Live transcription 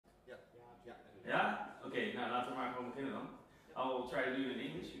Ja? Oké, nou laten we maar gewoon beginnen dan. I'll try to do it in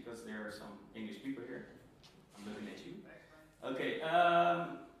English because there are some English people here. I'm looking at you. Okay,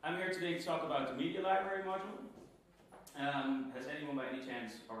 I'm here today to talk about the media library module. Has anyone by any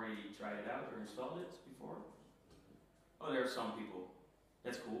chance already tried it out or installed it before? Oh, there are some people.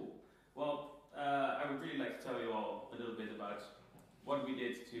 That's cool. Well, I would really like to tell you all a little bit about what we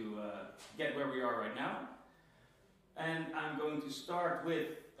did to get where we are right now. And I'm going to start with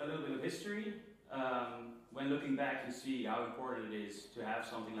a little bit of history. When looking back, you see how important it is to have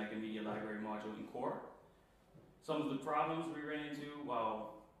something like a media library module in core. Some of the problems we ran into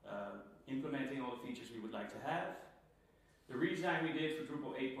while implementing all the features we would like to have. The redesign we did for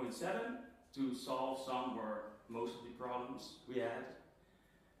Drupal 8.7 to solve some or most of the problems we had.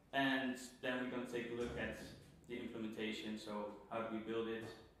 And then we're going to take a look at the implementation. So how do we build it?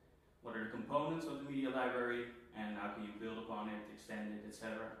 What are the components of the media library? And how can you build upon it, extend it,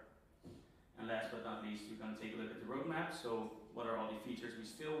 etc. And last but not least, we're going to take a look at the roadmap. So what are all the features we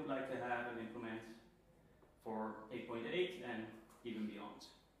still would like to have and implement for 8.8 and even beyond.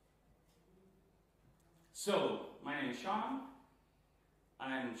 So, my name is Sean.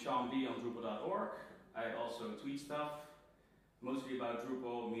 I'm Sean B on Drupal.org. I also tweet stuff, mostly about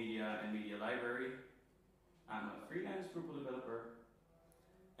Drupal, media, and media library. I'm a freelance Drupal developer.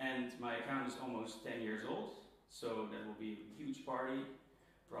 And my account is almost 10 years old, so that will be a huge party.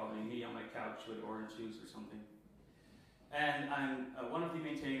 Probably me on my couch with orange juice or something. And I'm one of the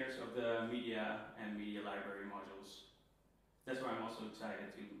maintainers of the media and media library modules. That's why I'm also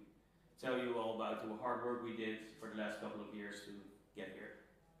excited to tell you all about the hard work we did for the last couple of years to get here.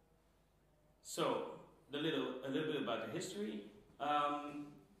 So, a little bit about the history.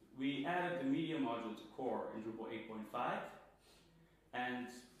 We added the media module to core in Drupal 8.5. And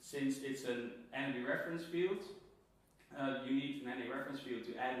since it's an entity reference field, you need an entity reference field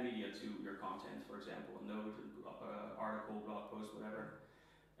to add media to your content, for example, a note, article, blog post, whatever.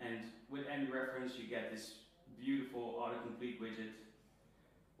 And with entity reference, you get this beautiful autocomplete widget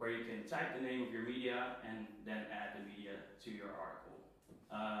where you can type the name of your media and then add the media to your article.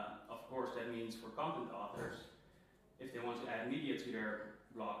 Of course, that means for content authors, if they want to add media to their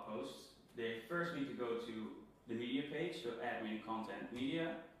blog posts, they first need to go to the media page, so admin content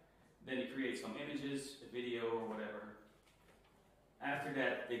media. Then they create some images, a video or whatever. After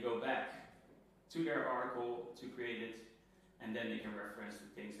that, they go back to their article to create it, and then they can reference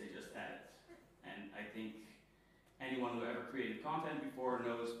the things they just added. And I think anyone who ever created content before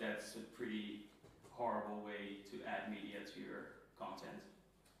knows that's a pretty horrible way to add media to your content.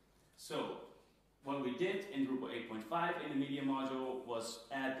 So, what we did in Drupal 8.5 in the media module was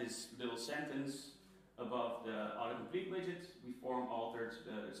add this little sentence above the autocomplete widget. We form altered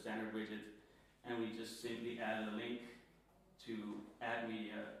the standard widget, and we just simply added a link to add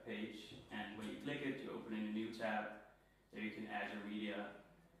media page, and when you click it, you open in a new tab. There you can add your media,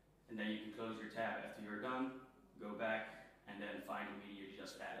 and then you can close your tab after you're done, go back, and then find the media you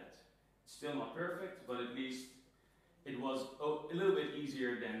just added. It's still not perfect, but at least it was a little bit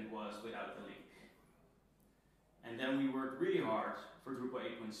easier than it was without the link. And then we worked really hard for Drupal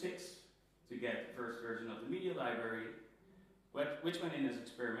 8.6 to get the first version of the media library, which went in as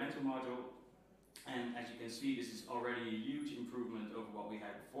experimental module. And as you can see, this is already a huge improvement over what we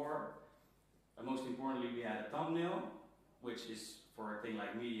had before. Most importantly, we had a thumbnail, which is for a thing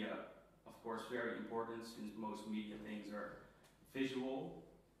like media, of course, very important since most media things are visual.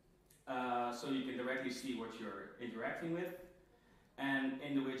 So you can directly see what you're interacting with. And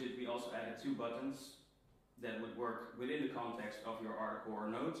in the widget, we also added two buttons that would work within the context of your article or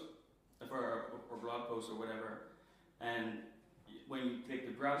note, or blog post or whatever. And when you click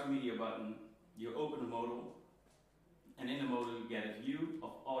the Browse Media button, you open a modal, and in the modal you get a view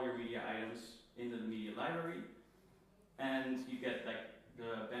of all your media items in the media library, and you get like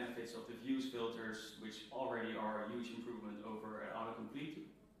the benefits of the views filters, which already are a huge improvement over an autocomplete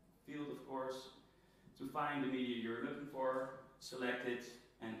field, of course. To find the media you're looking for, select it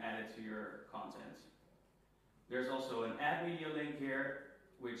and add it to your content. There's also an add media link here,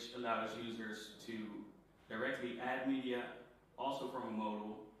 which allows users to directly add media, also from a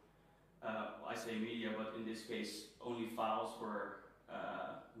modal. I say media, but in this case, only files were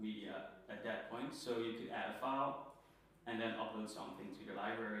media at that point. So you could add a file and then upload something to the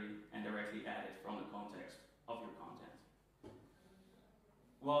library and directly add it from the context of your content.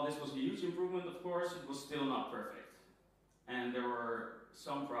 While this was a huge improvement, of course, it was still not perfect. And there were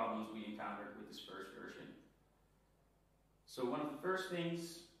some problems we encountered with this first version. So one of the first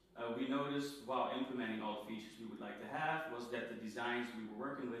things we noticed while implementing all the features we would like to have was that the designs we were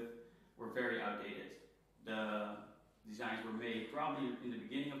working with were very outdated. The designs were made probably in the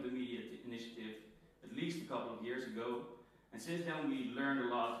beginning of the media initiative, couple of years ago. And since then we learned a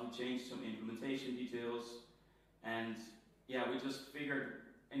lot, we changed some implementation details, and yeah, we just figured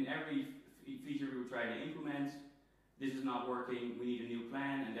in every feature we were trying to implement, this is not working, we need a new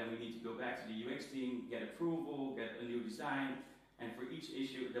plan, and then we need to go back to the UX team, get approval, get a new design, and for each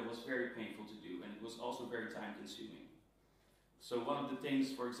issue that was very painful to do, and it was also very time consuming. So one of the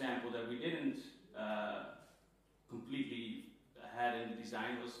things, for example, that we didn't completely had in the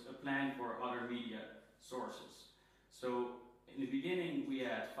design was a plan for other media sources. So in the beginning we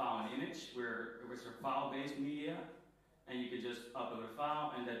had file and image, where it was a file-based media, and you could just upload a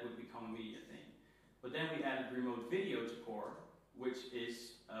file and that would become a media thing. But then we added remote video to core, which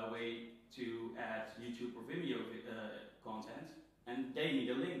is a way to add YouTube or Vimeo content, and they need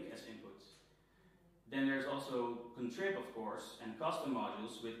a link as input. Then there's also contrib, of course, and custom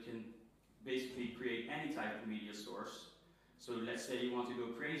modules, which can basically create any type of media source. So let's say you want to go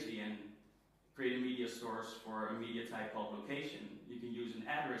crazy and create a media source for a media type called location. You can use an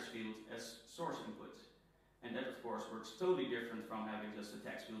address field as source input. And that, of course, works totally different from having just a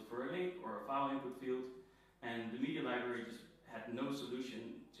text field for a link or a file input field. And the media library just had no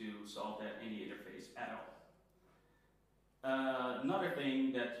solution to solve that in the interface at all. Another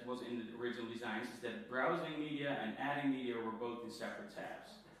thing that was in the original designs is that browsing media and adding media were both in separate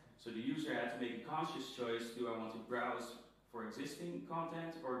tabs. So the user had to make a conscious choice: do I want to browse for existing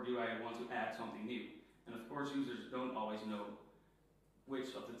content, or do I want to add something new? And of course, users don't always know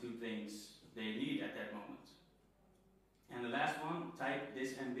which of the two things they need at that moment. And the last one, type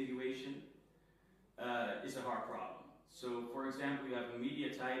disambiguation, is a hard problem. So for example, you have a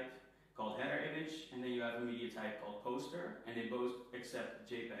media type called header image, and then you have a media type called poster, and they both accept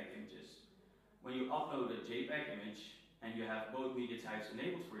JPEG images. When you upload a JPEG image and you have both media types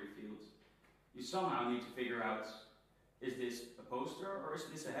enabled for your field, you somehow need to figure out, is this a poster or is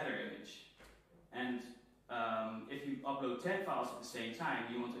this a header image? And if you upload 10 files at the same time,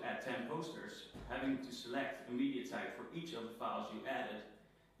 you want to add 10 posters, having to select a media type for each of the files you added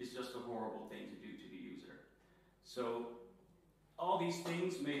is just a horrible thing to do to the user. So all these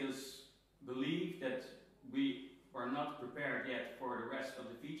things made us believe that we are not prepared yet for the rest of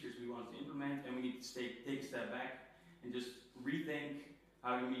the features we want to implement, and we need to take a step back and just rethink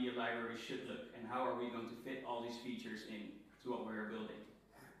how the media library should look and how are we going to fit all these features into what we're building.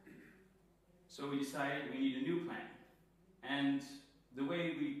 So we decided we need a new plan. And the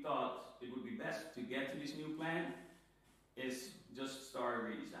way we thought it would be best to get to this new plan is just start a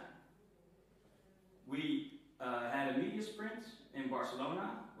redesign. We had a media sprint in Barcelona,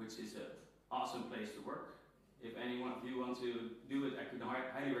 which is an awesome place to work. If any one of you want to do it, I could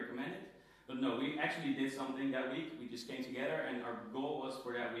highly recommend it. But no, we actually did something that week. We just came together, and our goal was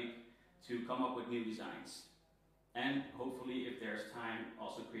for that week to come up with new designs. And hopefully, if there's time,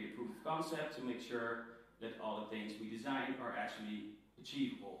 also create a proof of concept to make sure that all the things we designed are actually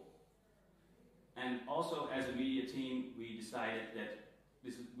achievable. And also, as a media team, we decided that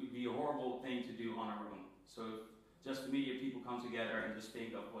this would be a horrible thing to do on our own. So if just the media people come together and just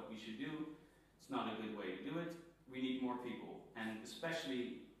think of what we should do, it's not a good way to do it. We need more people, and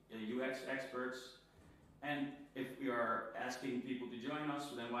especially UX experts. And if we are asking people to join us,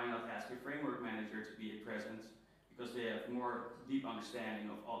 then why not ask a framework manager to be present, because they have more deep understanding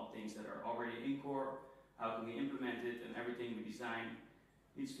of all the things that are already in core, how can we implement it, and everything we design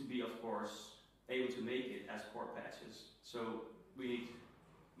needs to be, of course, able to make it as core patches. So we need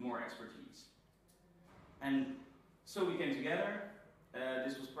more expertise. And so we came together.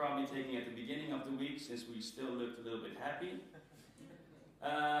 This was probably taking at the beginning of the week, since we still looked a little bit happy.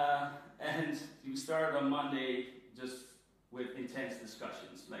 And we started on Monday just with intense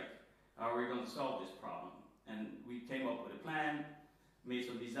discussions, like, how are we going to solve this problem? And we came up with a plan, made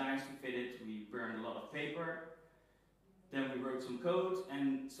some designs to fit it, we burned a lot of paper, then we wrote some code,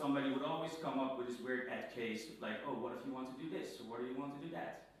 and somebody would always come up with this weird edge case of like, oh, what if you want to do this, or what do you want to do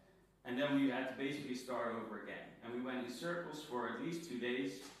that? And then we had to basically start over again. And we went in circles for at least 2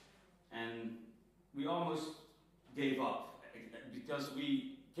 days, and we almost gave up, because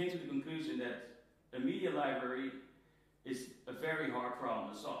we came to the conclusion that a media library is a very hard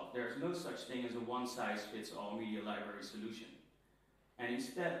problem to solve. There's no such thing as a one-size-fits-all media library solution. And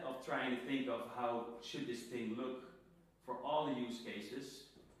instead of trying to think of how should this thing look for all the use cases,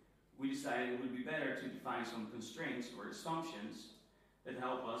 we decided it would be better to define some constraints or assumptions that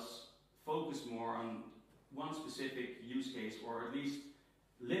help us focus more on one specific use case, or at least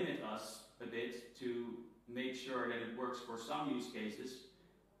limit us a bit to make sure that it works for some use cases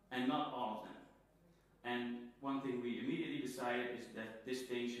and not all of them. And one thing we immediately decided is that this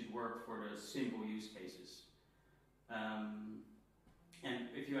thing should work for the simple use cases. And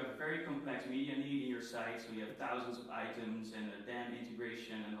if you have a very complex media need in your site, so you have thousands of items and a damn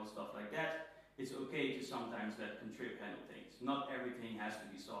integration and all stuff like that, it's okay to sometimes let contrib handle things. Not everything has to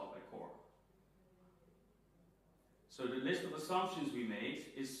be solved by core. So the list of assumptions we made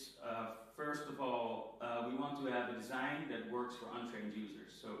is, first of all, we want to have a design that works for untrained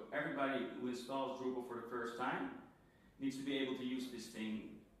users. So everybody who installs Drupal for the first time needs to be able to use this thing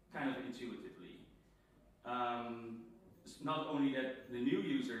kind of intuitively. It's not only that the new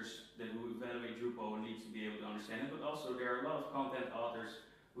users that who evaluate Drupal need to be able to understand it, but also there are a lot of content authors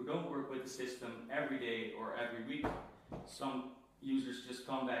who don't work with the system every day or every week. Some users just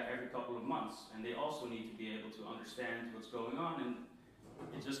come back every couple of months, and they also need to be able to understand what's going on, and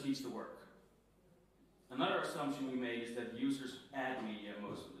it just needs to work. Another assumption we made is that users add media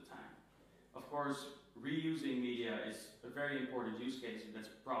most of the time. Of course, reusing media is a very important use case, and that's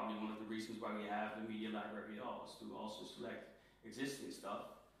probably one of the reasons why we have the media library at all, is to also select existing stuff.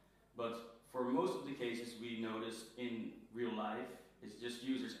 But for most of the cases we noticed in real life, it's just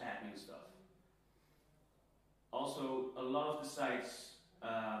users add new stuff. Also, a lot of the sites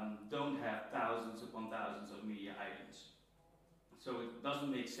don't have thousands upon thousands of media items. So it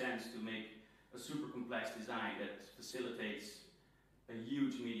doesn't make sense to make a super complex design that facilitates a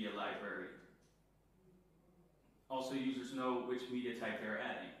huge media library. Also, users know which media type they're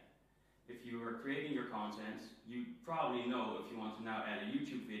adding. If you are creating your content, you probably know if you want to now add a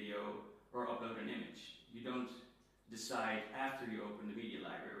YouTube video or upload an image. You don't decide after you open the media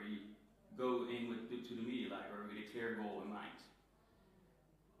library. Go in to the media library with a clear goal in mind.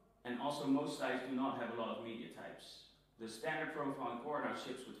 And also, most sites do not have a lot of media types. The standard profile in core now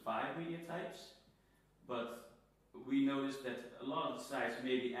ships with 5 media types, but we noticed that a lot of the sites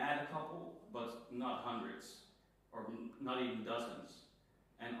maybe add a couple, but not hundreds, or not even dozens.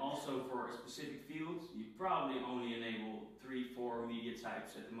 And also for a specific field, you probably only enable 3-4 media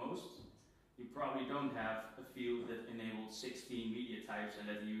types at the most. You probably don't have a field that enables 16 media types and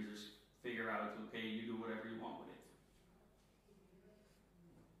let the users figure out, okay, you do whatever you want with it.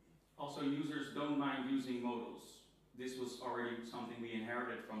 Also, users don't mind using modals. This was already something we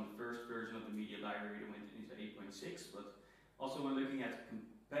inherited from the first version of the media library that went into 8.6, but also when looking at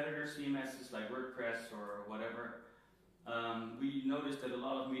competitor CMSs like WordPress or whatever, we noticed that a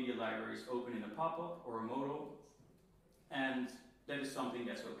lot of media libraries open in a pop-up or a modal, and that is something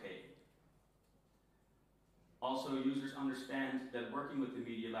that's okay. Also, users understand that working with the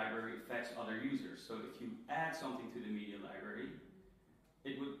media library affects other users. So if you add something to the media library,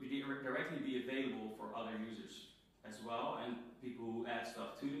 it would directly be available for other users as well, and people who add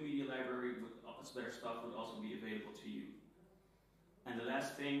stuff to the media library, their stuff would also be available to you. And the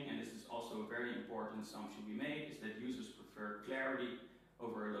last thing, and this is also a very important assumption we made, is that users prefer clarity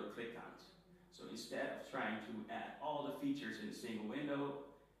over a low click count. So instead of trying to add all the features in a single window,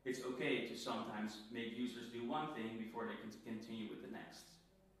 it's okay to sometimes make users do one thing before they can continue with the next.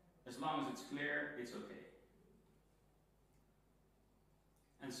 As long as it's clear, it's okay.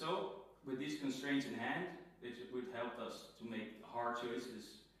 And so, with these constraints in hand, it would help us to make hard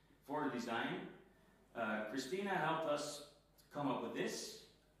choices for the design. Christina helped us come up with this,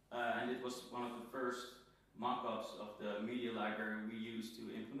 and it was one of the first mock-ups of the media library we used to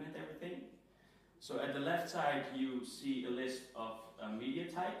implement everything. So at the left side you see a list of media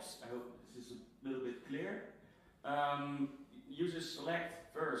types. I hope this is a little bit clear. Users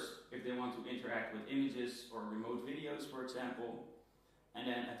select first if they want to interact with images or remote videos, for example. And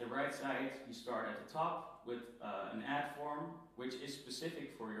then at the right side you start at the top with an add form, which is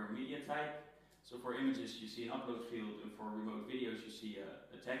specific for your media type. So for images you see an upload field, and for remote videos you see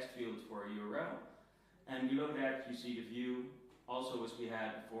a text field for a URL. And below that you see the view, also as we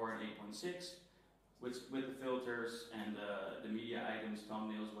had before in 8.6, with the filters and the media items,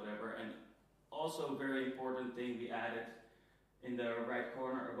 thumbnails, whatever. And also a very important thing we added in the right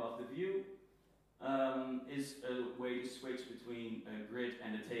corner above the view is a way to switch between a grid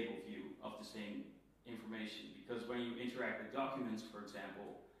and a table view of the same information. Because when you interact with documents, for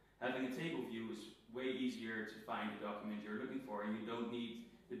example, having a table view is way easier to find the document you're looking for, and you don't need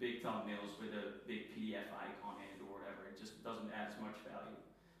the big thumbnails with a big PDF icon in it or whatever. It just doesn't add as much value.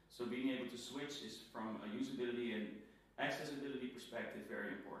 So being able to switch is, from a usability and accessibility perspective, very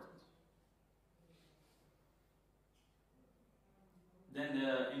important. Then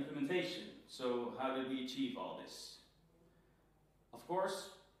the implementation. So how did we achieve all this? Of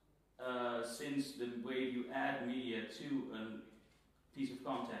course, since the way you add media to a piece of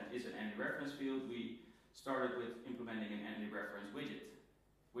content is an entity reference field, we started with implementing an entity reference widget,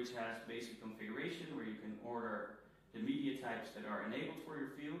 which has basic configuration where you can order the media types that are enabled for your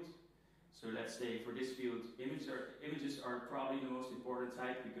field. So let's say for this field, images are probably the most important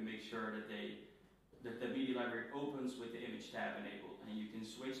type. You can make sure that the media library opens with the image tab enabled, and you can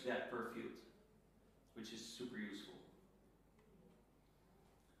switch that per field, which is super useful.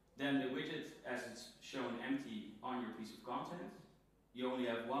 Then the widget, as it's shown empty on your piece of content, you only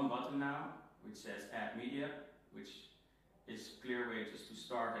have one button now, which says Add Media, which is a clear way just to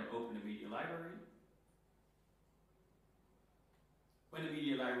start and open the media library. When the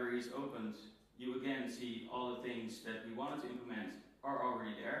media library is opened, you again see all the things that we wanted to implement are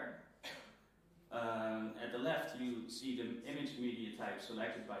already there. At the left, you see the image media type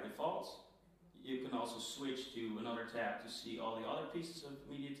selected by default. You can also switch to another tab to see all the other pieces of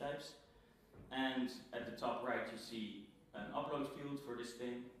media types. And at the top right, you see an upload field for this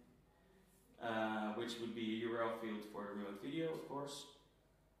thing, which would be a URL field for the remote video, of course.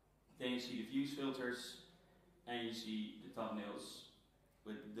 Then you see the views filters, and you see the thumbnails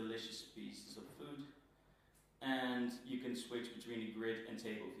with delicious pieces of food. And you can switch between the grid and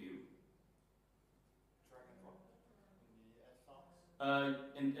table view. Drag and drop in the add files?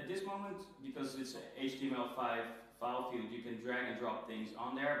 And at this moment, because it's an HTML5 file field, you can drag and drop things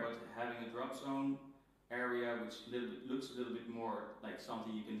on there, but having a drop zone area, which looks a little bit more like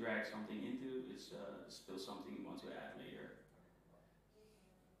something you can drag something into, is still something you want to add later.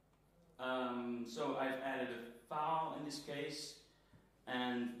 So I've added a file in this case,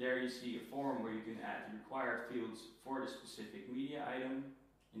 and there you see a form where you can add the required fields for the specific media item.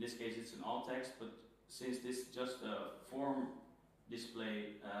 In this case it's an alt text, but since this is just a form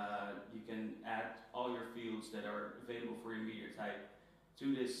display, you can add all your fields that are available for your media type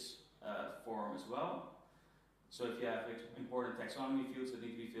to this form as well. So if you have important taxonomy fields that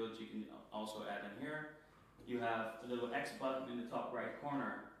need to be filled, you can also add them here. You have a little X button in the top right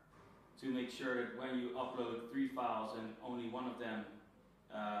corner to make sure that when you upload 3 files and only one of them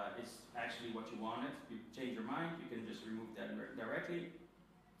is actually what you wanted, you change your mind, you can just remove that directly.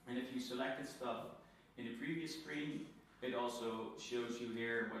 And if you selected stuff in the previous screen, it also shows you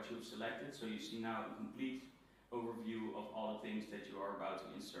here what you've selected, so you see now a complete overview of all the things that you are about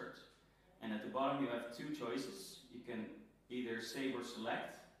to insert. And at the bottom you have 2 choices. You can either save or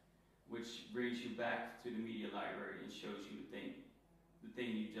select, which brings you back to the media library and shows you the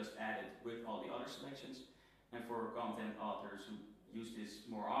thing you just added with all the other selections. And for content authors who use this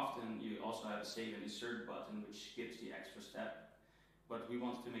more often, you also have a save and insert button, which skips the extra step. But we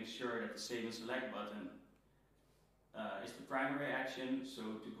wanted to make sure that the save and select button is the primary action, so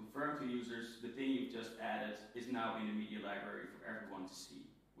to confirm to users the thing you've just added is now in the media library for everyone to see,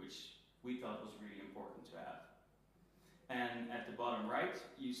 which we thought was really important to have. And at the bottom right,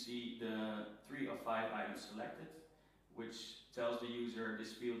 you see the 3 of 5 items selected, which tells the user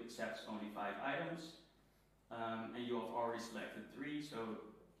this field accepts only 5 items. And you have already selected 3, so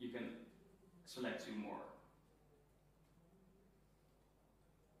you can select 2 more.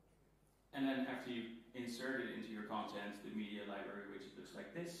 And then after you insert it into your content, the media library widget looks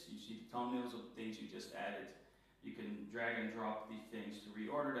like this. You see the thumbnails of the things you just added. You can drag and drop these things to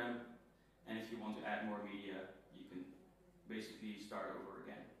reorder them. And if you want to add more media, you can basically start over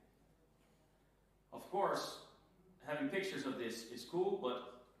again. Of course, having pictures of this is cool,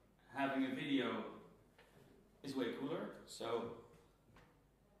 but having a video is way cooler. So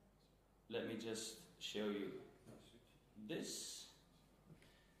let me just show you this.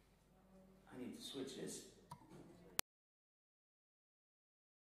 I need to switch this.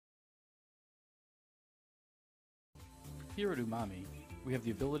 Here at Umami, we have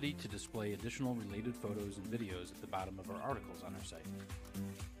the ability to display additional related photos and videos at the bottom of our articles on our site.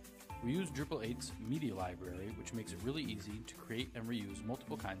 We use Drupal 8's media library, which makes it really easy to create and reuse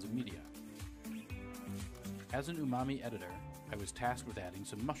multiple kinds of media. As an Umami editor, I was tasked with adding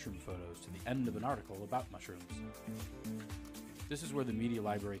some mushroom photos to the end of an article about mushrooms. This is where the media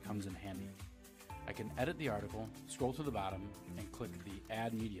library comes in handy. I can edit the article, scroll to the bottom, and click the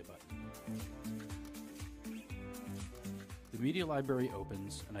Add Media button. The media library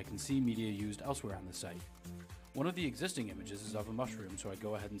opens, and I can see media used elsewhere on the site. One of the existing images is of a mushroom, so I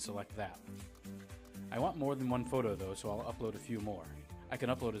go ahead and select that. I want more than 1 photo though, so I'll upload a few more. I can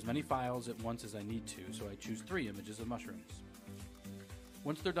upload as many files at once as I need to, so I choose 3 images of mushrooms.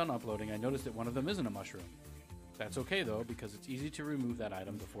 Once they're done uploading, I notice that one of them isn't a mushroom. That's okay though, because it's easy to remove that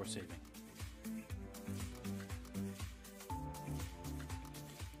item before saving.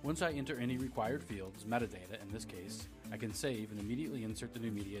 Once I enter any required fields, metadata in this case, I can save and immediately insert the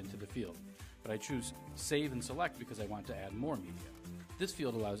new media into the field, but I choose Save and Select because I want to add more media. This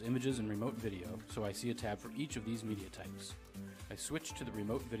field allows images and remote video, so I see a tab for each of these media types. I switch to the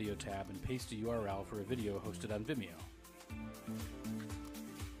Remote Video tab and paste a URL for a video hosted on Vimeo.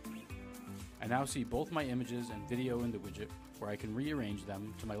 I now see both my images and video in the widget, where I can rearrange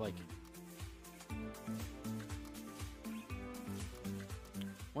them to my liking.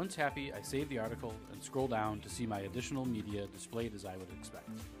 Once happy, I save the article and scroll down to see my additional media displayed as I would expect.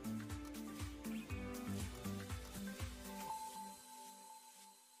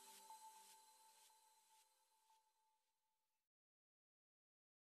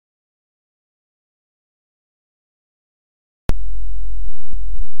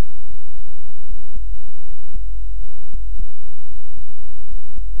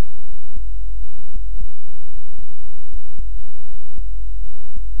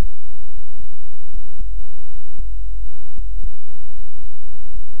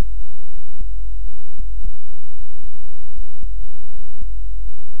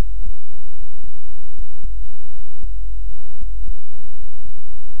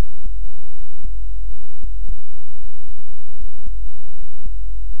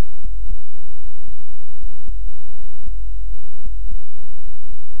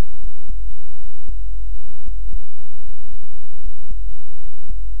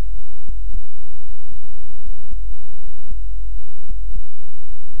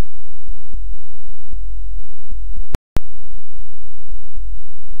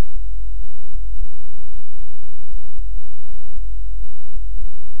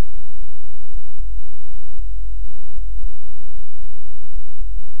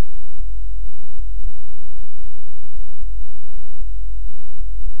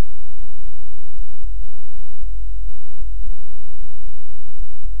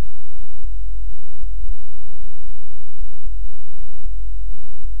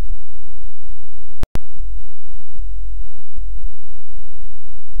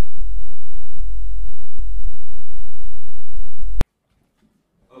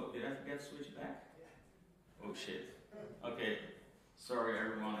 Switch back? Oh shit. Okay. Sorry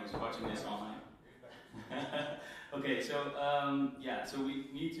everyone who's watching this online. Okay, so so we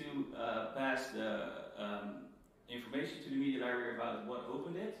need to pass the information to the media library about what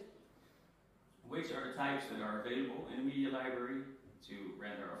opened it, which are the types that are available in the media library to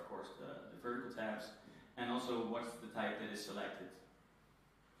render, of course, the vertical tabs, and also what's the type that is selected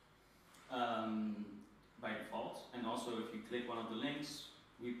by default. And also if you click one of the links,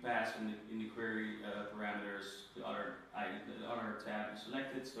 we pass in the query parameters the other tab is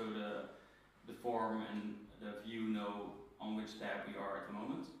selected, so the form and the view know on which tab we are at the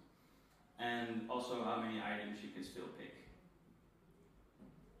moment, and also how many items you can still pick.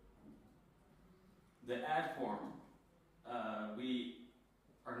 The add form, we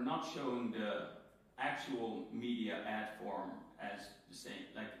are not showing the actual media add form as the same.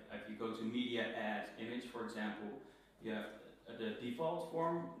 Like if you go to media add image, for example, you have the default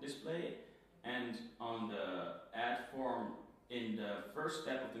form display, and on the add form in the first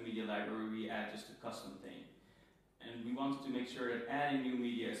step of the media library we add just a custom thing. And we wanted to make sure that adding new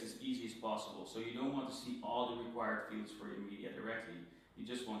media is as easy as possible, so you don't want to see all the required fields for your media directly. You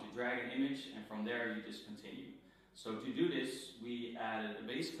just want to drag an image and from there you just continue. So to do this we added a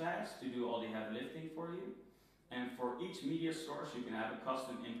base class to do all the heavy lifting for you, and for each media source you can have a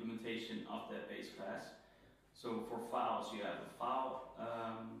custom implementation of that base class. So for files, you have a file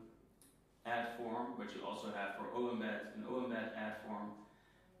add form, which you also have for OEmbed, an OEmbed add form,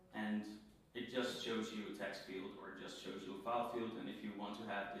 and it just shows you a text field or it just shows you a file field. And if you want to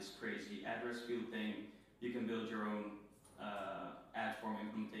have this crazy address field thing, you can build your own add form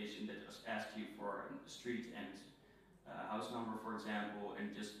implementation that just asks you for a street and house number, for example,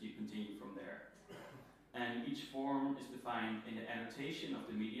 and just you continue from there. And each form is defined in the annotation of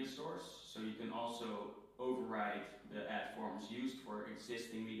the media source, so you can also override the add forms used for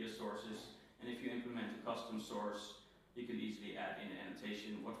existing media sources, and if you implement a custom source, you can easily add in the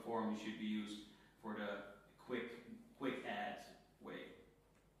annotation what form you should be used for the quick add way.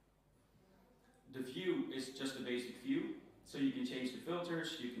 The view is just a basic view, so you can change the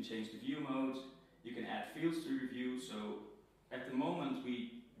filters, you can change the view mode, you can add fields to your view. So at the moment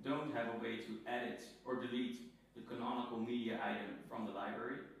we don't have a way to edit or delete the canonical media item from the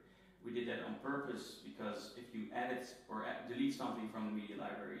library. We did that on purpose because if you edit or delete something from the media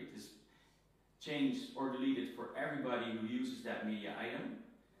library, it is changed or deleted for everybody who uses that media item.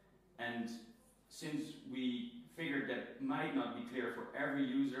 And since we figured that it might not be clear for every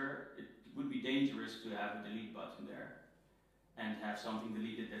user, it would be dangerous to have a delete button there and have something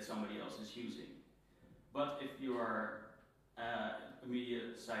deleted that somebody else is using. But if you are a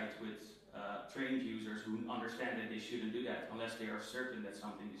media site with trained users who understand that they shouldn't do that unless they are certain that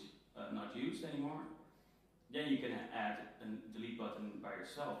something is not used anymore, then you can add a delete button by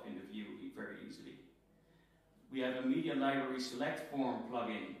yourself in the view very easily. We have a media library select form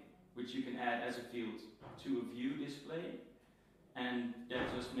plugin which you can add as a field to a view display, and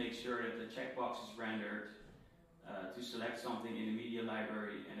that just makes sure that the checkbox is rendered to select something in the media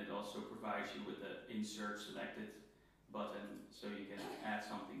library, and it also provides you with the insert selected button so you can add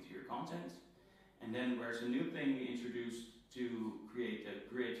something to your content. And then there's a new thing we introduced to create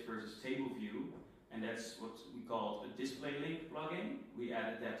a grid versus table view, and that's what we called a display link plugin. We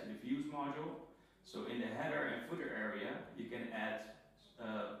added that to the views module. So in the header and footer area, you can add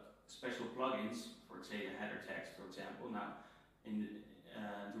special plugins for, say, the header text, for example. Now, in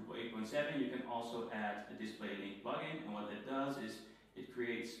Drupal 8.7, you can also add a display link plugin, and what it does is it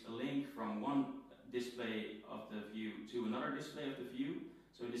creates a link from one display of the view to another display of the view.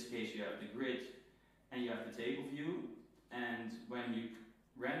 So in this case, you have the grid and you have the table view, and when you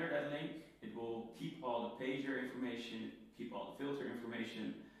render that link, it will keep all the pager information, keep all the filter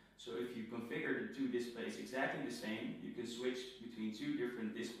information. So if you configure the two displays exactly the same, you can switch between two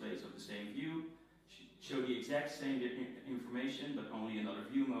different displays of the same view, show the exact same information, but only another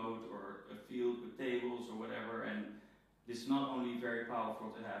view mode or a field with tables or whatever. And this is not only very powerful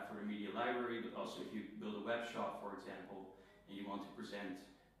to have for the media library, but also if you build a web shop, for example, and you want to present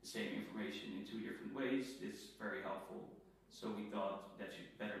the same information in two different ways, this is very helpful. So we thought that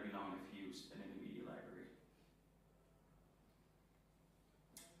should better belong in views than in the media library.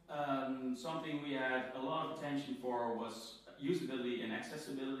 Something we had a lot of attention for was usability and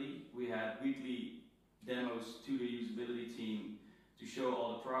accessibility. We had weekly demos to the usability team to show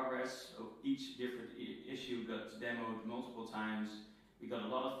all the progress of each different issue got demoed multiple times. We got a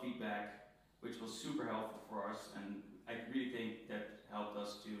lot of feedback, which was super helpful for us, and I really think that helped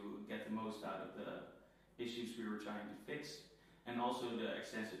us to get the most out of the issues we were trying to fix. And also the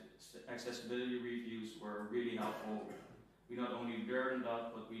accessibility reviews were really helpful. We not only learned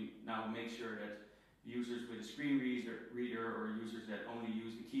that, but we now make sure that users with a screen reader or users that only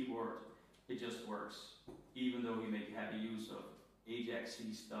use the keyboard, it just works. Even though we make heavy use of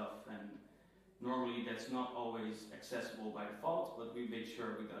Ajax-C stuff, and normally that's not always accessible by default, but we made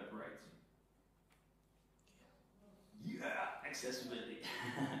sure we got it right. Yeah, accessibility.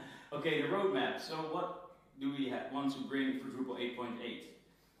 Okay, the roadmap. So what do we want to bring for Drupal 8.8?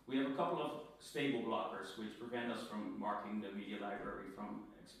 We have a couple of stable blockers which prevent us from marking the media library from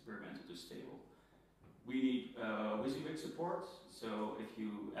experimental to stable. We need WYSIWYG support, so if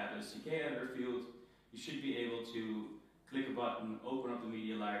you add a CK editor field, you should be able to click a button, open up the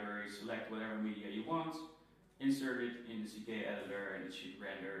media library, select whatever media you want, insert it in the CK editor, and it should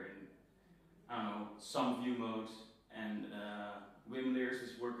render in, I don't know, some view mode. And Wimleers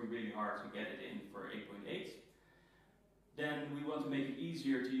is working really hard to get it in for 8.8. Then we want to make it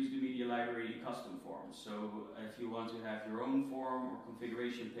easier to use the media library in custom forms. So if you want to have your own form or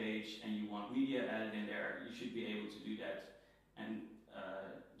configuration page and you want media added in there, you should be able to do that, and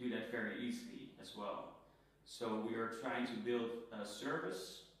do that very easily as well. So we are trying to build a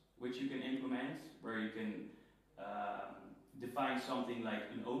service which you can implement, where you can define something like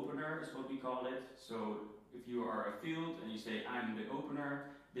an opener is what we call it. So if you are a field and you say, I'm the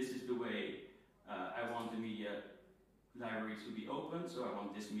opener, this is the way I want the media library to be open, so I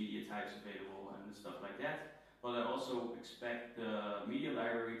want this media types available and stuff like that. But I also expect the media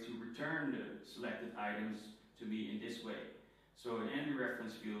library to return the selected items to me in this way. So an entry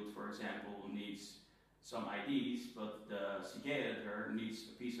reference field, for example, needs some IDs, but the CK editor needs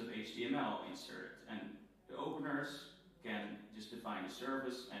a piece of HTML inserted. And the openers can just define a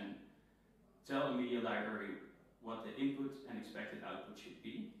service and tell the media library what the input and expected output should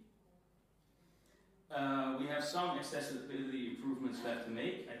be. We have some accessibility improvements left to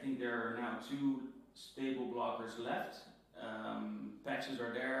make. I think there are now 2 stable blockers left. Patches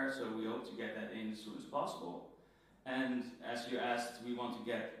are there, so we hope to get that in as soon as possible. And as you asked, we want to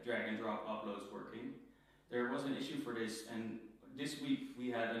get drag and drop uploads working. There was an issue for this, and this week we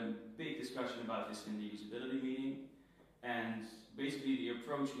had a big discussion about this in the usability meeting. And basically the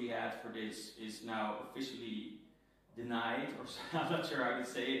approach we had for this is now officially denied, or I'm not sure how to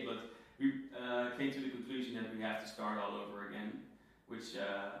say it, but we came to the conclusion that we have to start all over again, which,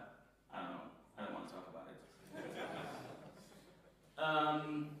 I don't know, I don't want to talk about it.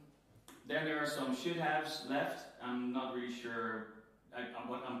 Then there are some should-haves left. I'm not really sure,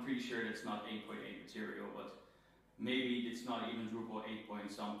 I'm pretty sure that's not 8.8 material, but maybe it's not even Drupal 8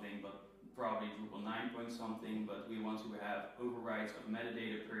 point something, but probably Drupal 9 point something, but we want to have overrides of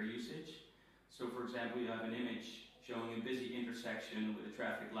metadata per usage. So for example, you have an image showing a busy intersection with a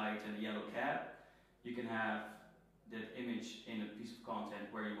traffic light and a yellow cab. You can have that image in a piece of content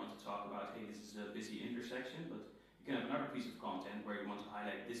where you want to talk about, hey, this is a busy intersection, but you can have another piece of content where you want to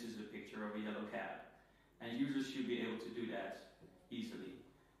highlight, this is a picture of a yellow cab. And users should be able to do that easily.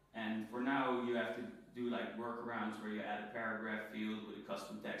 And for now, you have to do like workarounds where you add a paragraph field with a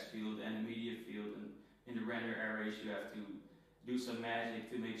custom text field and a media field, and in the render arrays you have to do some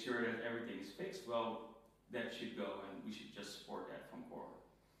magic to make sure that everything is fixed. Well, that should go, and we should just support that from core.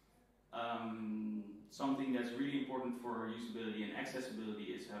 Something that's really important for usability and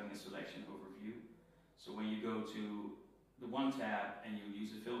accessibility is having a selection overview. So when you go to the one tab and you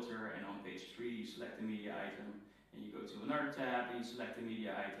use a filter, and on page 3 you select the media item, and you go to another tab and you select the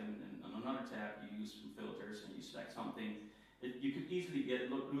media item, and on another tab you use some filters and you select something, you could easily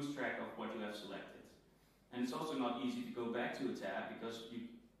lose track of what you have selected. And it's also not easy to go back to a tab, because you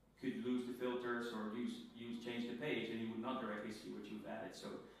could lose the filters or change the page and you would not directly see what you've added. So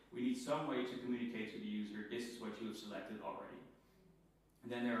we need some way to communicate to the user, this is what you have selected already.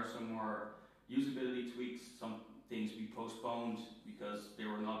 And then there are some more usability tweaks, some things we postponed because they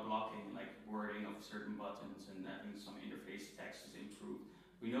were not blocking, like wording of certain buttons and having some interface text is improved.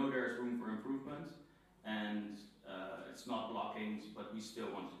 We know there's room for improvement, and it's not blocking, but we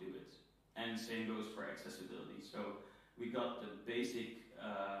still want to do it. And same goes for accessibility. So we got the basic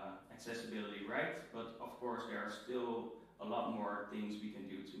accessibility right, but of course there are still a lot more things we can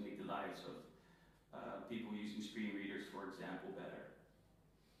do to make the lives of people using screen readers, for example, better.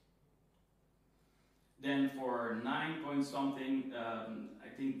 Then for 9 point something, I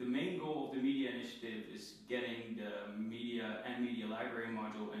think the main goal of the media initiative is getting the media and media library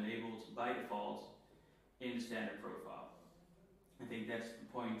module enabled by default in the standard profile. I think that's the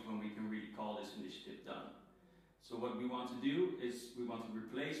point when we can really call this initiative done. So what we want to do is we want to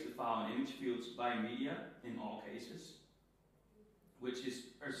replace the file and image fields by media in all cases, which is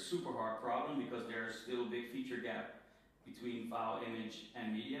a super hard problem because there's still a big feature gap between file, image,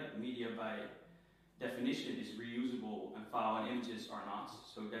 and media. Media by definition is reusable and file and images are not.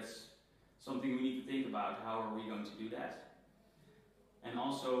 So that's something we need to think about. How are we going to do that? And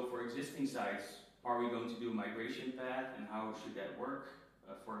also for existing sites, are we going to do a migration path and how should that work?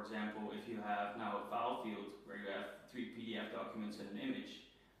 For example, if you have now a file field where you have 3 PDF documents and an image,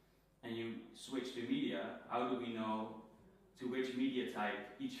 and you switch to media, how do we know to which media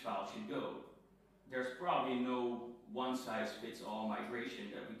type each file should go? There's probably no one-size-fits-all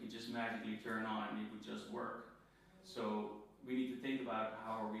migration that we could just magically turn on and it would just work. So we need to think about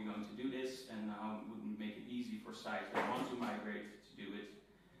how are we going to do this and how would we make it easy for sites that want to migrate to do it.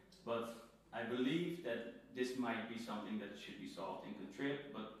 But I believe that this might be something that should be solved in Contrib,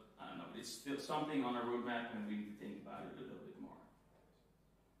 but I don't know, it's still something on our roadmap and we need to think about it a little bit more.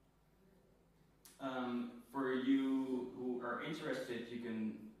 For you who are interested, you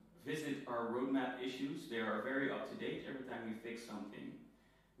can visit our roadmap issues. They are very up to date. Every time we fix something,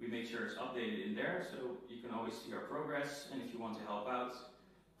 we make sure it's updated in there, so you can always see our progress. And if you want to help out,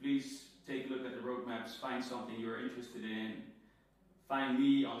 please take a look at the roadmaps, find something you're interested in, find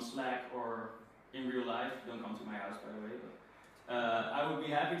me on Slack or in real life. Don't come to my house, by the way. But, I would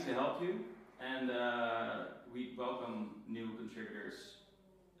be happy to help you, and we welcome new contributors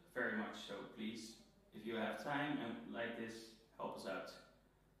very much. So please, if you have time and like this, help us out.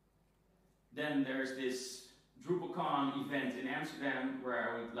 Then there's this DrupalCon event in Amsterdam where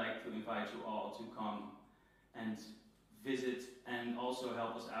I would like to invite you all to come and visit and also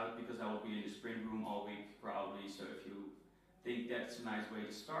help us out, because I will be in the sprint room all week probably. So if you think that's a nice way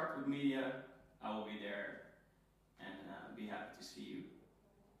to start with media, I will be there and be happy to see you.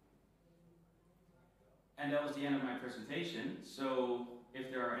 And that was the end of my presentation. So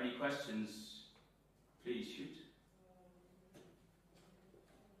if there are any questions, please shoot.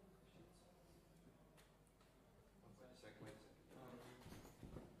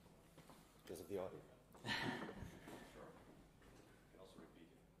 Because of the audio. Sure. Also repeat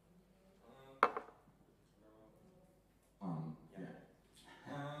it.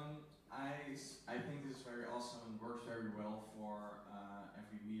 I think this is very awesome and works very well for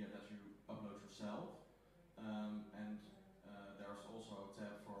every media that you upload yourself. There's also a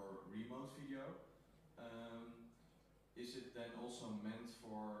tab for remote video. Is it then also meant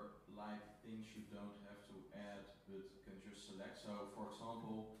for like things you don't have to add but can just select? So for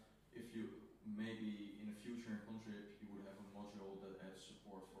example, if you maybe in the future in Contrib you would have a module that adds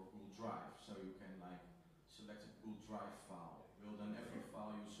support for Google Drive, so you can like select a Google Drive file. Will then every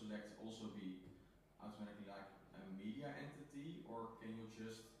file you select also be automatically like a media entity, or can you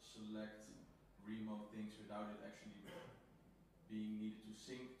just select remote things without it actually being needed to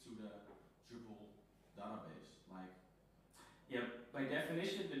sync to the Drupal database? Like, yeah, by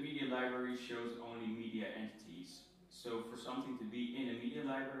definition, the media library shows only media entities. So for something to be in a media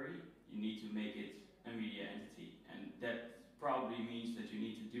library, you need to make it a media entity, and that probably means that you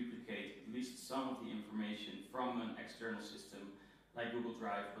need to duplicate at least some of the information from an external system like Google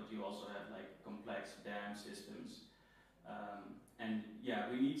Drive, but you also have like complex DAM systems. And yeah,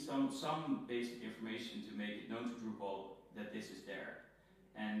 we need some basic information to make it known to Drupal that this is there.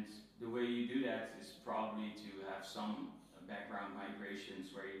 And the way you do that is probably to have some background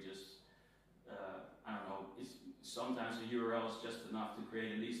migrations where you just, I don't know, sometimes a URL is just enough to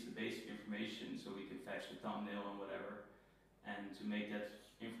create at least the basic information so we can fetch the thumbnail and whatever, and to make that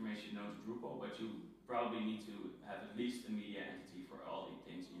information known to Drupal, but you probably need to have at least a media entity for all the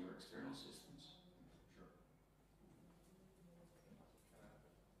things in your external systems.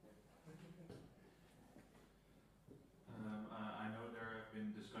 I know there have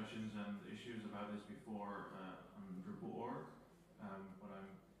been discussions and issues about this before on Drupal.org, but I'm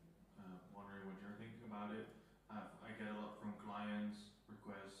wondering what you're thinking about it. I get a lot from clients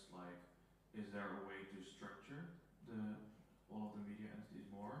requests like, is there a way to structure all of the media entities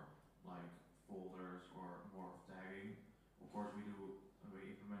more, like folders or more of tagging? Of course, we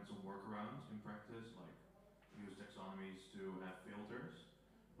implement some workarounds in practice, like use taxonomies to have filters,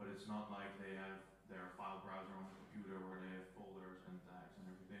 but it's not like they have their file browser on the computer where they have folders and tags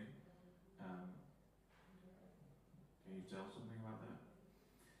and everything. Can you tell something about that?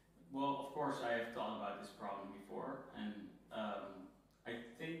 Well, of course, I have thought about this problem before, and I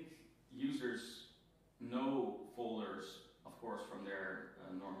think users know folders, of course, from their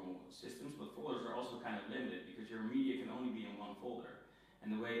normal systems, but folders are also kind of limited because your media can only be in one folder.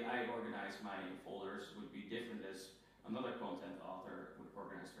 And the way I organize my folders would be different as another content author would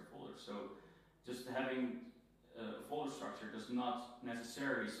organize their folders. So just having a folder structure does not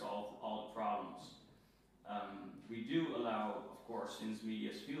necessarily solve all the problems. We do allow, of course, since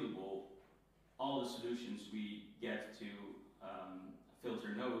media is viewable, all the solutions we get to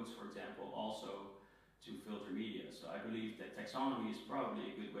filter nodes, for example, also to filter media. So I believe that taxonomy is probably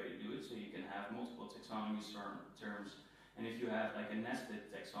a good way to do it, so you can have multiple taxonomy terms. And if you have like a nested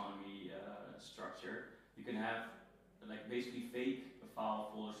taxonomy structure, you can have like basically fake a file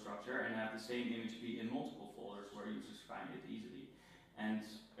folder structure and have the same image be in multiple folders where users find it easily. And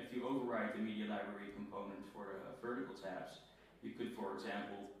if you override the media library component for vertical tabs, you could, for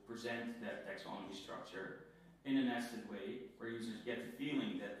example, present that taxonomy structure in a nested way where users get the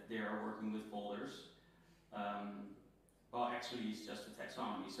feeling that they are working with folders, while actually it's just a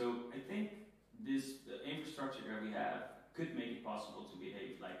taxonomy. So I think the infrastructure that we have could make it possible to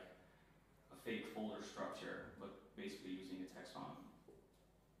behave like a fake folder structure, but basically using a taxonomy.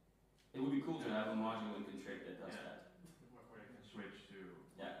 It would be cool to have a module in Contrib that does that. Where you can switch to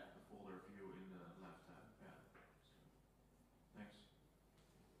the folder view in the left tab. Yeah. Thanks.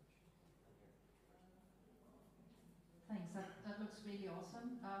 Thanks. That looks really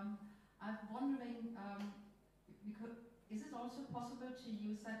awesome. I'm wondering, is it also possible to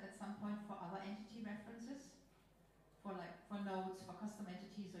use that at some point for other entity references? For nodes, for custom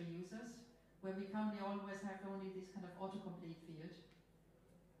entities or users, where we currently always have only this kind of autocomplete field.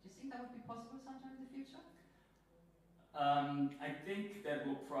 Do you think that would be possible sometime in the future? I think that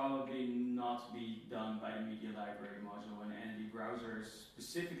will probably not be done by the media library module, and the browser is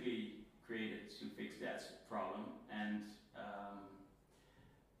specifically created to fix that problem. And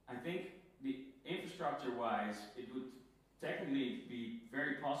I think infrastructure-wise, it would technically be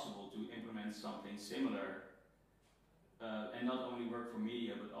very possible to implement something similar and not only work for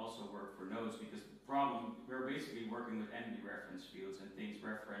media but also work for nodes, because the problem, we're basically working with entity reference fields and things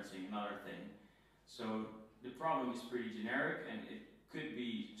referencing another thing. So the problem is pretty generic, and it could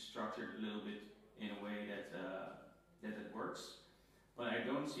be structured a little bit in a way that it works, but I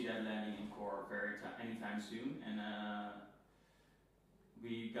don't see that landing in core anytime soon. And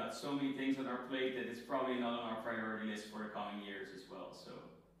we got so many things on our plate that it's probably not on our priority list for the coming years as well. So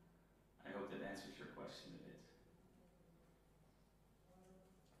I hope that answers your question a bit.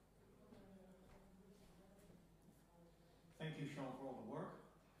 Thank you, Sean, for all the work,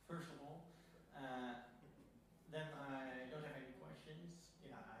 first of all. Then I don't have any questions.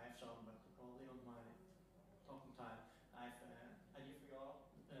 Yeah, I have some, but probably on my talking time. I have an idea for you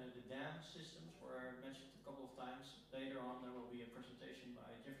all. The DAM systems were mentioned a couple of times. Later on, there will be a presentation by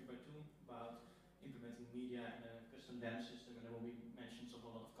about implementing media in a custom DAM system, and there will be mentions of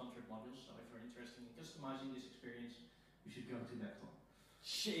a lot of contract modules. So if you're interested in customizing this experience, you should go to that one.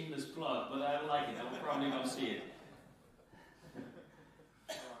 Shameless plug, but I like it. I will probably go see it.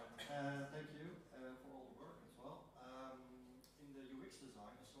 Thank you for all the work as well. In the UX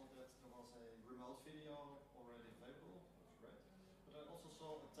design, I saw that there was a remote video already available, that's great. But I also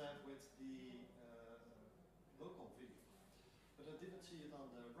saw a tab with the local video, but I didn't see it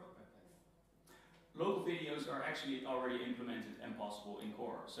on the roadmap anymore. Local videos are actually already implemented and possible in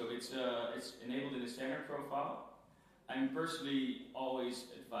core. So it's enabled in the standard profile. I'm personally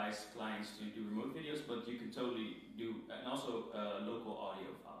always advise clients to do remote videos, but you can totally do, and also local audio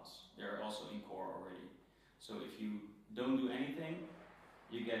files. They're also in core already. So if you don't do anything,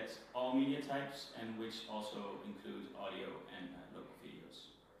 you get all media types, and which also include audio and local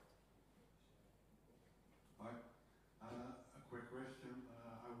videos. Hi. A quick question.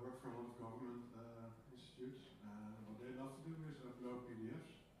 I work for a lot of government institutes. What they love to do is upload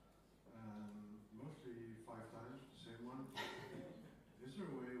PDFs. Mostly 5 times the same one. Is there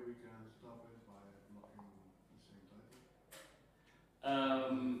a way we can stop it by blocking the same title?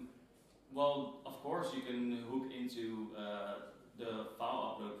 Well, of course you can hook into the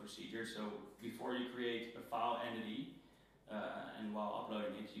file upload procedure. So before you create a file entity, and while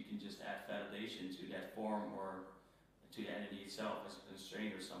uploading it, you can just add validation to that form or to the entity itself as a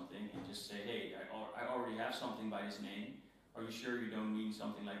constraint or something, and just say, hey, I already have something by this name. Are you sure you don't need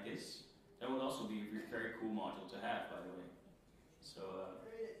something like this? That would also be a very cool module to have, by the way. So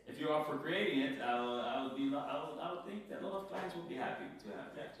if you are for creating it, I would think that a lot of clients would be happy to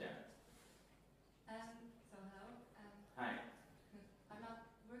have that. Yeah. So hello. Hi. I'm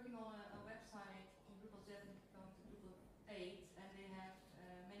not working on a website on DrupalJam going to Drupal 8, and they have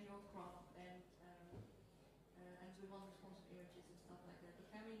manual crop and we want responsive images and stuff like that. But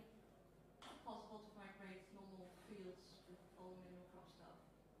can we? Is it possible to migrate normal fields with all the manual crop stuff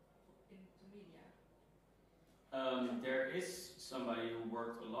into media? There is somebody who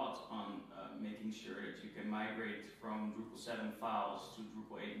worked a lot on making sure that you can migrate from Drupal 7 files to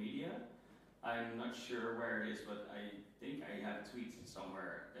Drupal 8 media. I'm not sure where it is, but I think I have a tweet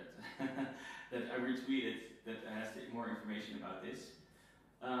somewhere that that I retweeted that has more information about this.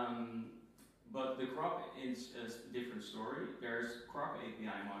 But the crop is a different story. There's crop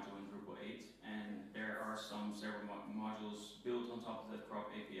API module in Drupal 8, and there are several modules built on top of that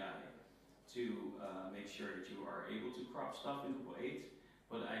crop API to make sure that you are able to crop stuff in Drupal 8.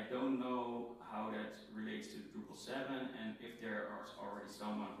 But I don't know how that relates to Drupal 7, and if there is already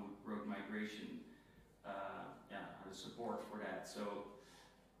someone who wrote migration, the support for that. So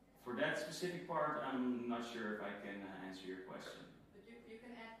for that specific part, I'm not sure if I can answer your question. But you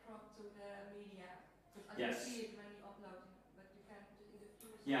can add crop to the media. I Yes. don't see it when you upload it, but you can just in the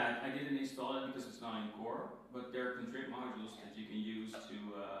future. Yeah, I didn't install it because it's not in core, but there are contrib modules that you can use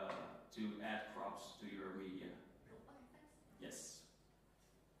to add crops to your media. Okay, thanks. Yes.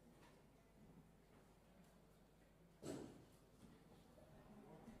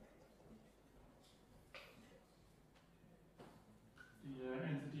 The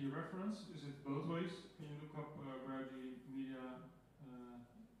entity reference, is it both ways? Can you look up where the media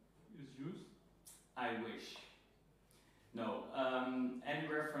is used? I wish. No. Any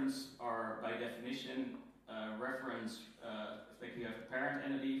reference are by definition reference, like you have a parent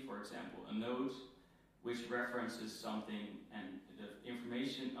entity, for example, a node, which references something, and the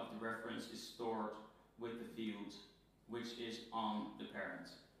information of the reference is stored with the field which is on the parent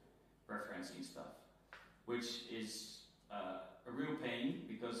referencing stuff, which is a real pain,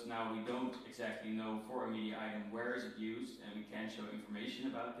 because now we don't exactly know for a media item where is it used, and we can't show information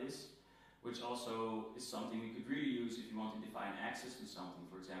about this, which also is something we could really use if you want to define access to something.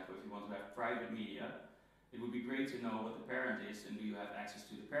 For example, if you want to have private media, it would be great to know what the parent is, and do you have access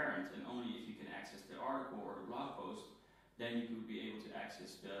to the parent, and only if you can access the article or the blog post, then you could be able to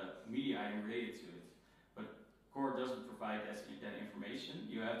access the media item related to it. But core doesn't provide that information.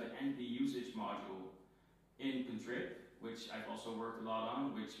 You have the entity usage module in contrib, which I've also worked a lot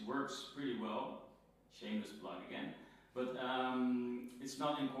on, which works pretty well. Shameless plug again. But it's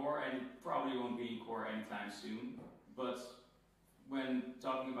not in core, and it probably won't be in core anytime soon. But when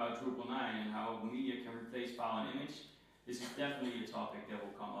talking about Drupal 9 and how media can replace file and image, this is definitely a topic that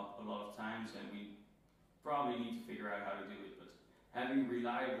will come up a lot of times, and we probably need to figure out how to do it. But having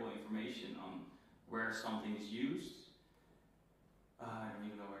reliable information on where something is used, I don't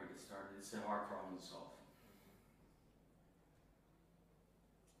even know where to get started. It's a hard problem to solve.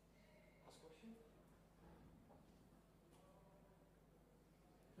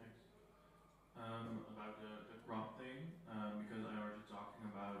 About the crop thing, because I already talking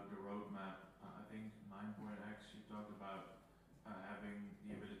about the roadmap. I think 9.x you talked about having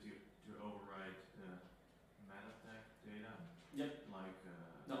the ability to override the meta tag data. Yep. Like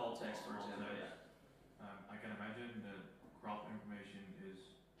the alt text, for alt example. text. Yeah. I can imagine that crop information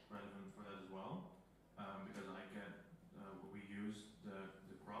is relevant for that as well, because I get we use the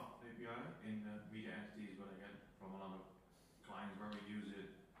crop API in the media entities, but I get from a lot of clients where we use it.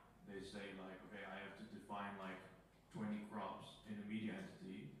 They say like, okay, I have to define like 20 crops in a media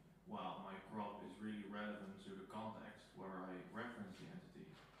entity, while my crop is really relevant to the context where I reference the entity,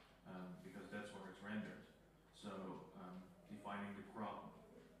 because that's where it's rendered. So defining the crop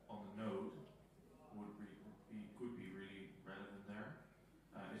on the node could be really relevant there.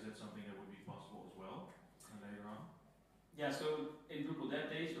 Is that something that would be possible as well later on? Yeah, so in Drupal Dev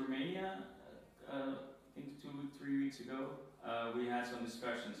Days Romania, I think 2 or 3 weeks ago, we had some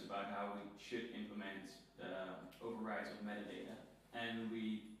discussions about how we should implement overrides of metadata. And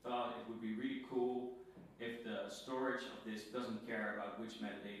we thought it would be really cool if the storage of this doesn't care about which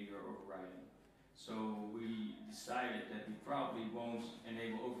metadata you're overriding. So we decided that we probably won't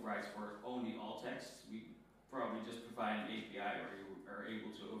enable overrides for only alt text. We probably just provide an API where you are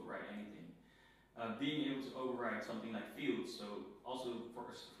able to override anything. Being able to override something like fields, so also for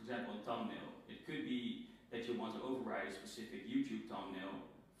example in thumbnail, it could be that you want to override a specific YouTube thumbnail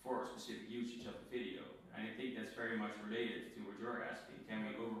for a specific usage of the video. And I think that's very much related to what you're asking. Can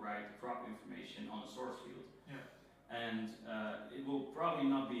we override the crop information on the source field? Yeah. And it will probably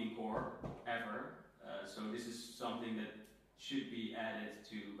not be in core ever. So this is something that should be added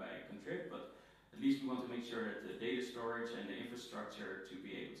to by contrib, but at least we want to make sure that the data storage and the infrastructure to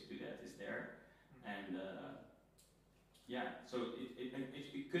be able to do that is there. And yeah, so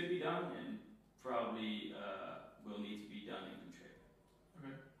it could be done and probably will need to be done in contrib.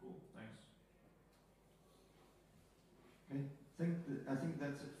 Okay, cool, thanks. Okay, I think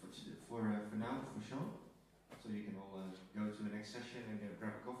that's it for now, for Sean. So you can all go to the next session and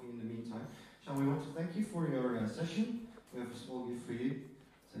grab a coffee in the meantime. Sean, we want to thank you for your session. We have a small gift for you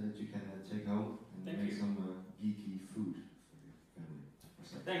so that you can take home and make some geeky food for your family.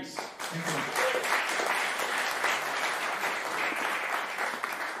 Thanks. Thank you.